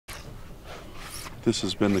This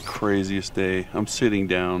has been the craziest day. I'm sitting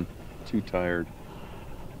down, too tired,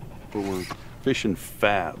 but we're fishing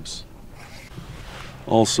fabs.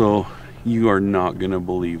 Also, you are not gonna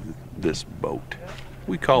believe this boat.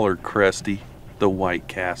 We call her Cresty, the White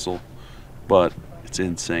Castle, but it's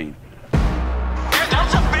insane.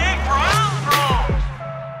 That's a big brown.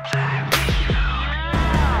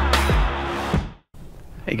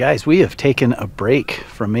 Hey guys, we have taken a break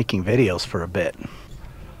from making videos for a bit,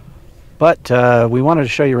 but we wanted to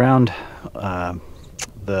show you around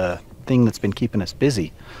the thing that's been keeping us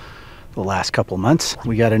busy the last couple of months.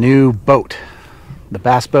 We got a new boat. The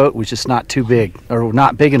bass boat was just not too big, or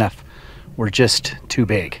not big enough. We're just too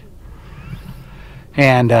big.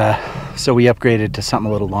 And so we upgraded to something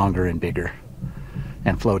a little longer and bigger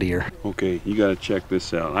and floatier. Okay, you gotta check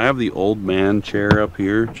this out. I have the old man chair up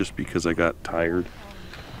here just because I got tired.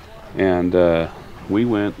 And we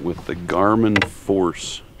went with the Garmin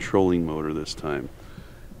Force trolling motor this time.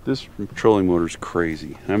 This trolling motor is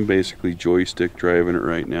crazy. I'm basically joystick driving it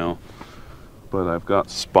right now, but I've got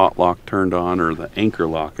spot lock turned on, or the anchor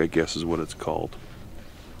lock I guess is what it's called.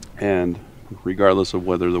 And regardless of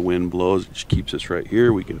whether the wind blows, it just keeps us right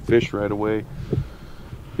here. We can fish right away.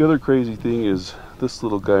 The other crazy thing is this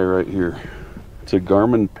little guy right here. It's a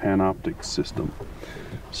Garmin Panoptic system.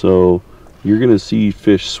 So you're gonna see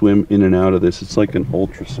fish swim in and out of this. It's like an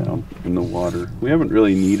ultrasound in the water. We haven't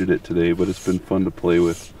really needed it today, but it's been fun to play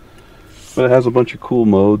with. But it has a bunch of cool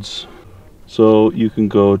modes. So you can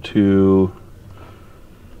go to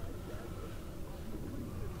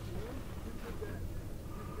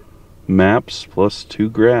maps plus 2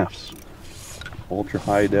 graphs. Ultra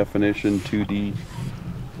high definition, 2D.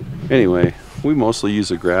 Anyway, we mostly use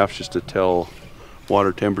the graphs just to tell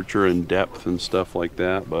water temperature and depth and stuff like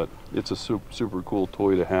that, but it's a super cool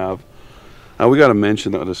toy to have. We got to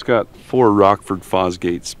mention that it's got 4 Rockford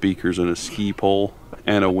Fosgate speakers and a ski pole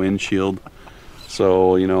and a windshield.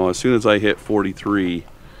 So, you know, as soon as I hit 43,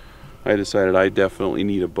 I decided I definitely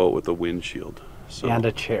need a boat with a windshield. So, And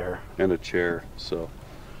a chair. And a chair. So,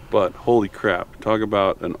 but holy crap, talk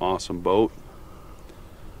about an awesome boat.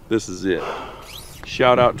 This is it.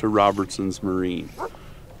 Shout out to Robertson's Marine.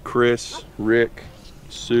 Chris, Rick,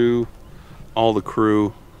 Sue, all the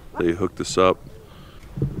crew, they hooked us up.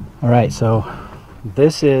 All right, so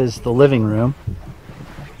this is the living room.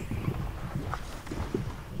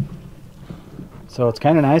 So it's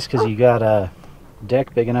kind of nice because you got a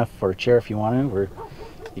deck big enough for a chair if you want to, or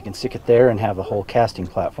you can stick it there and have the whole casting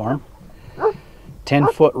platform.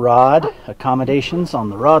 10-foot rod accommodations on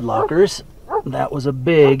the rod lockers. That was a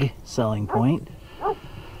big selling point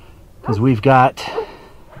because we've got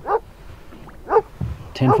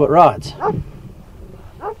 10-foot rods.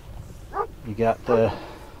 You got the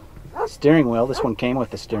steering wheel. This one came with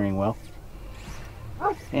the steering wheel.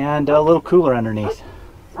 And a little cooler underneath.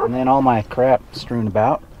 And then all my crap strewn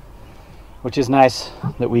about, which is nice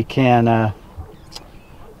that we can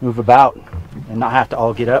move about and not have to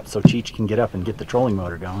all get up, so Cheech can get up and get the trolling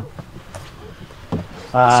motor going.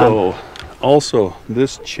 So also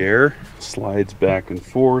this chair slides back and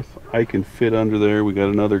forth. I can fit under there. We got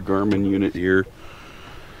another Garmin unit here.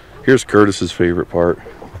 Here's Curtis's favorite part.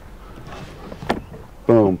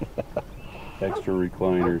 Boom. Extra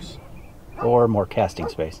recliners. Or more casting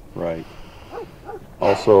space. Right.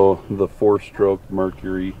 Also the 4-stroke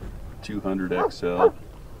Mercury 200 XL. I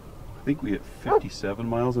think we hit 57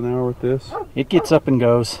 miles an hour with this. It gets up and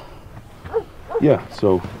goes. Yeah,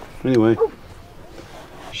 so anyway,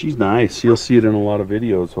 she's nice. You'll see it in a lot of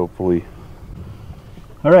videos, hopefully.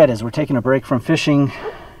 All right, as we're taking a break from fishing,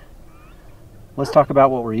 let's talk about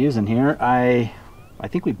what we're using here. I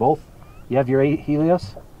think we both, you have your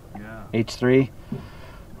Helios? Yeah. H3.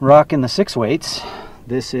 Rocking the 6 weights.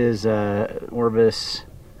 This is Orbis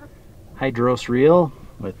Hydros reel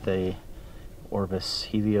with a Orbis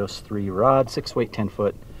Helios 3 rod, 6 weight 10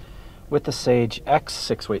 foot, with the Sage X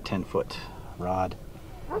 6 weight 10 foot rod.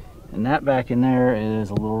 And that back in there is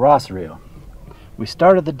a little Ross reel. We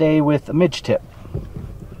started the day with a midge tip.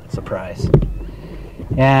 Surprise.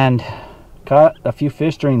 And caught a few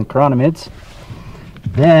fish during the chironomids.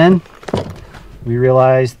 Then we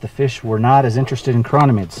realized the fish were not as interested in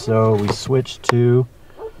chironomids, so we switched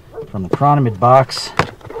from the chironomid box,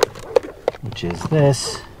 which is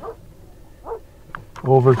this,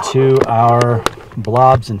 over to our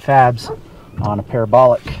blobs and fabs on a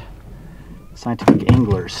parabolic Scientific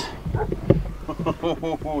Anglers.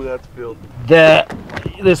 Oh, that's filled.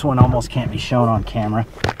 This one almost can't be shown on camera.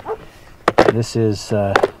 This is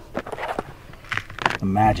the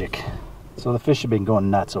magic. So the fish have been going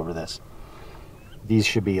nuts over this. These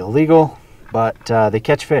should be illegal, but they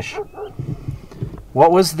catch fish.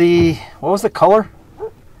 What was the color?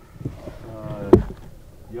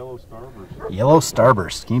 Yellow starburst. Yellow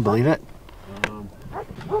starburst. Can you believe it?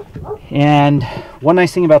 And one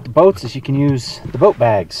nice thing about the boats is you can use the boat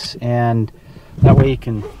bags, and that way you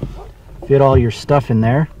can fit all your stuff in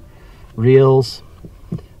there. Reels.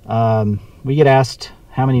 We get asked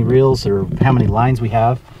how many reels or how many lines we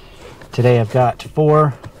have. Today I've got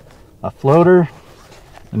 4, a floater,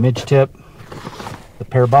 the midge tip, the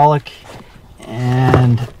parabolic,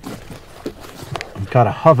 and I've got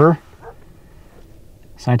a hover,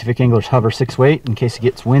 Scientific Angler's hover 6-weight in case it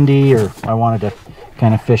gets windy or I wanted to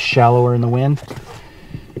kind of fish shallower in the wind.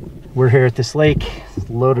 We're here at this lake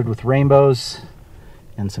loaded with rainbows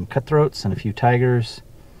and some cutthroats and a few tigers.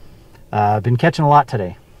 I've been catching a lot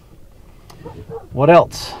today. What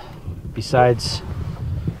else besides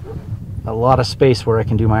a lot of space where I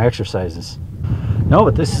can do my exercises? No,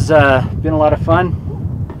 but this has been a lot of fun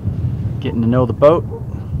getting to know the boat.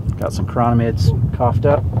 Got some chironomids coughed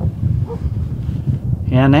up,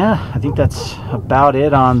 and yeah, I think that's about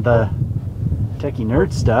it on the techie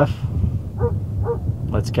nerd stuff.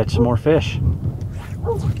 Let's catch some more fish.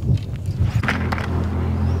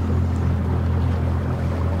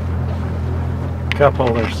 Cup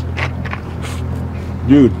holders.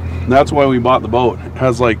 Dude, that's why we bought the boat. It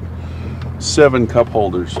has like 7 cup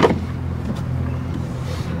holders.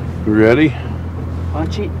 You ready?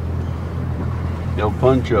 Punchy. El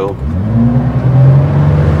Puncho.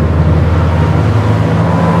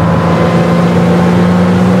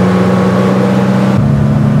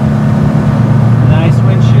 Nice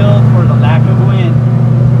windshield for the lack of wind.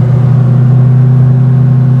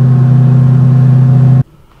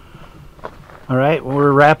 All right, well,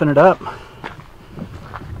 we're wrapping it up.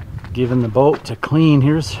 Giving the boat to clean.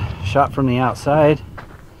 Here's a shot from the outside.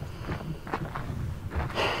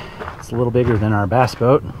 It's a little bigger than our bass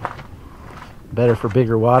boat. Better for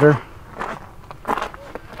bigger water.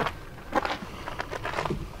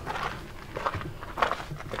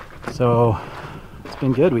 So it's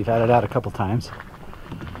been good. We've had it out a couple times,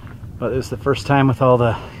 but it was the first time with all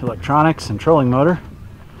the electronics and trolling motor,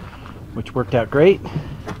 which worked out great.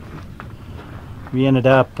 We ended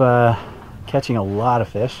up catching a lot of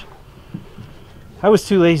fish. I was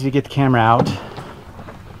too lazy to get the camera out,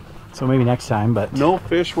 so maybe next time. But no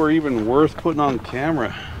fish were even worth putting on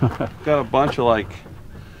camera. Got a bunch of like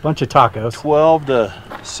tacos, 12 to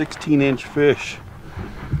 16-inch fish,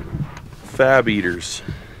 fab eaters.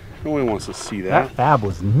 Nobody wants to see that. That fab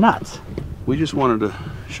was nuts. We just wanted to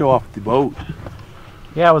show off the boat.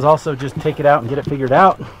 Yeah, it was also just take it out and get it figured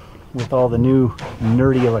out with all the new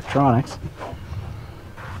nerdy electronics.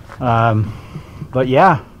 But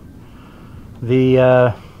yeah,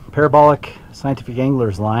 the parabolic Scientific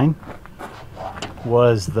Anglers line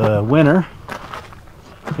was the winner.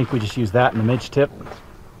 I think we just used that in the midge tip.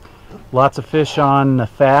 Lots of fish on the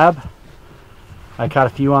fab. I caught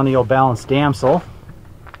a few on the old balanced damsel.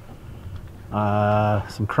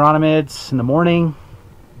 Some chironomids in the morning.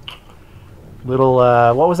 Little,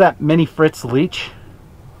 what was that? Mini Fritz leech.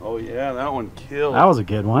 Oh yeah, that one killed. That was a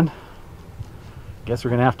good one. Guess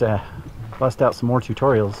we're gonna have to bust out some more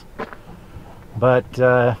tutorials. But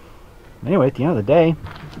anyway, at the end of the day,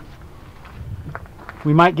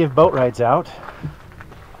 we might give boat rides out.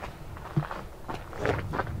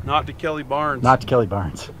 Not to Kelly Barnes. Not to Kelly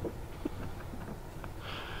Barnes.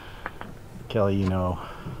 Kelly, you know,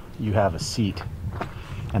 you have a seat,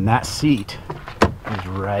 and that seat is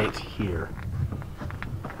right here.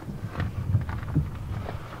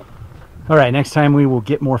 All right, next time we will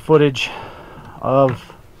get more footage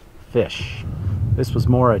of fish. This was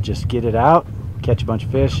more a just get it out, catch a bunch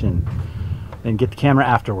of fish, and then get the camera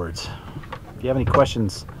afterwards. If you have any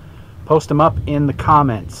questions, post them up in the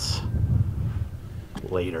comments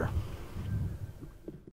later.